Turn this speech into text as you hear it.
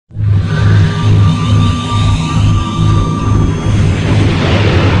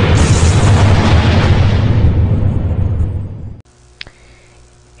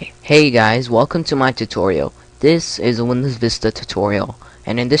Hey guys, welcome to my tutorial. This is a Windows Vista tutorial,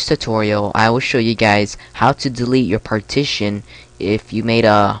 and in this tutorial I will show you guys how to delete your partition if you made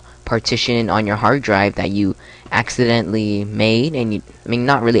a partition on your hard drive that you accidentally made, and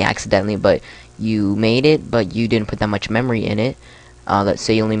not really accidentally, but you made it but you didn't put that much memory in it. Let's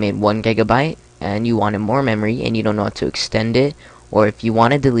say you only made 1 gigabyte and you wanted more memory and you don't know how to extend it, or if you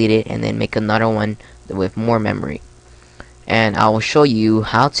want to delete it and then make another one with more memory. And I will show you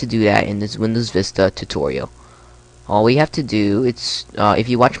how to do that in this Windows Vista tutorial. All we have to do, if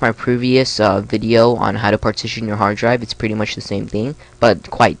you watch my previous video on how to partition your hard drive, it's pretty much the same thing, but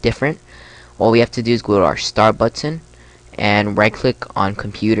quite different. All we have to do is go to our Start button and right click on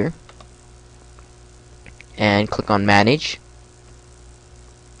Computer and click on Manage.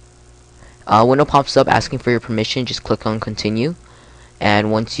 Window pops up asking for your permission. Just click on Continue,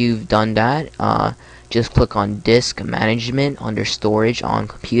 and once you've done that, just click on Disk Management under Storage on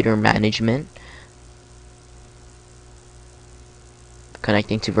Computer Management,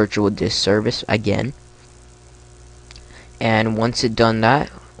 connecting to Virtual Disk Service again. And once it had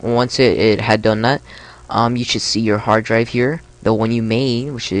done that, you should see your hard drive here, the one you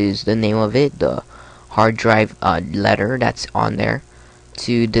made, which is the name of it, the hard drive letter that's on there.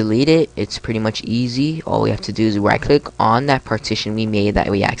 To delete it, it's pretty much easy. All we have to do is right click on that partition we made that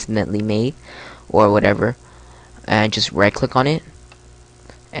we accidentally made, or whatever, and just right click on it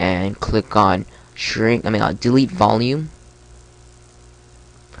and click on delete volume.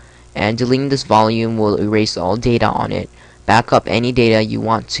 And deleting this volume will erase all data on it. Back up any data you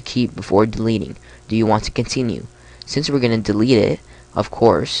want to keep before deleting. Do you want to continue? Since we're going to delete it, of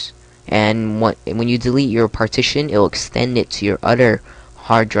course, and when you delete your partition, it will extend it to your other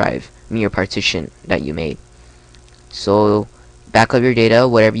hard drive, your partition that you made. So back up your data,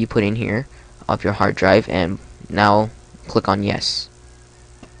 whatever you put in here, of your hard drive, and now click on Yes.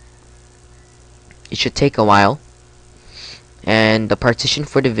 It should take a while. And the partition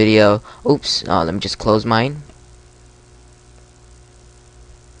for the video, let me just close mine.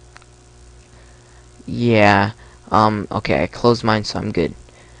 Yeah, okay, I closed mine, so I'm good.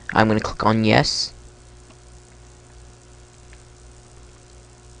 I'm gonna click on Yes.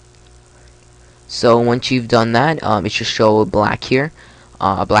 So once you've done that, it should show black here,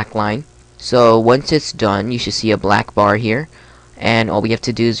 a black line. So once it's done, you should see a black bar here, and all we have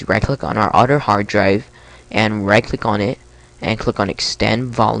to do is right click on our other hard drive and right click on it and click on Extend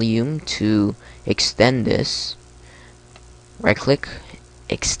Volume to extend this. Right click,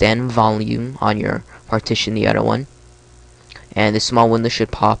 Extend Volume on your partition, the other one, and the small window should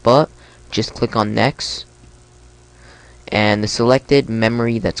pop up. Just click on Next, and the selected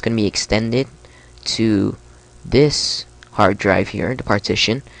memory that's going to be extended to this hard drive here, the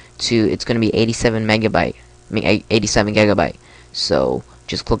partition, it's going to be 87 gigabyte. So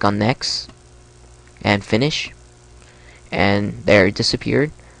just click on Next and Finish, and there it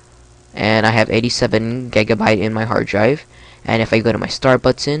disappeared. And I have 87 gigabyte in my hard drive. And if I go to my Start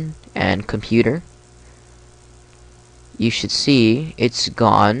button and Computer, you should see it's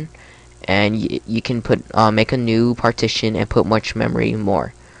gone, and you can make a new partition and put much memory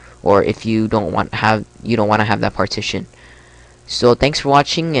more, or if you don't want to have that partition. So thanks for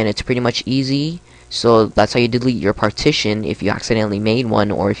watching, and it's pretty much easy. So that's how you delete your partition if you accidentally made one,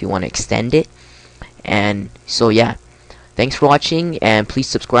 or if you want to extend it. And so yeah, thanks for watching, and please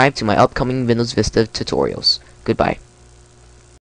subscribe to my upcoming Windows Vista tutorials. Goodbye.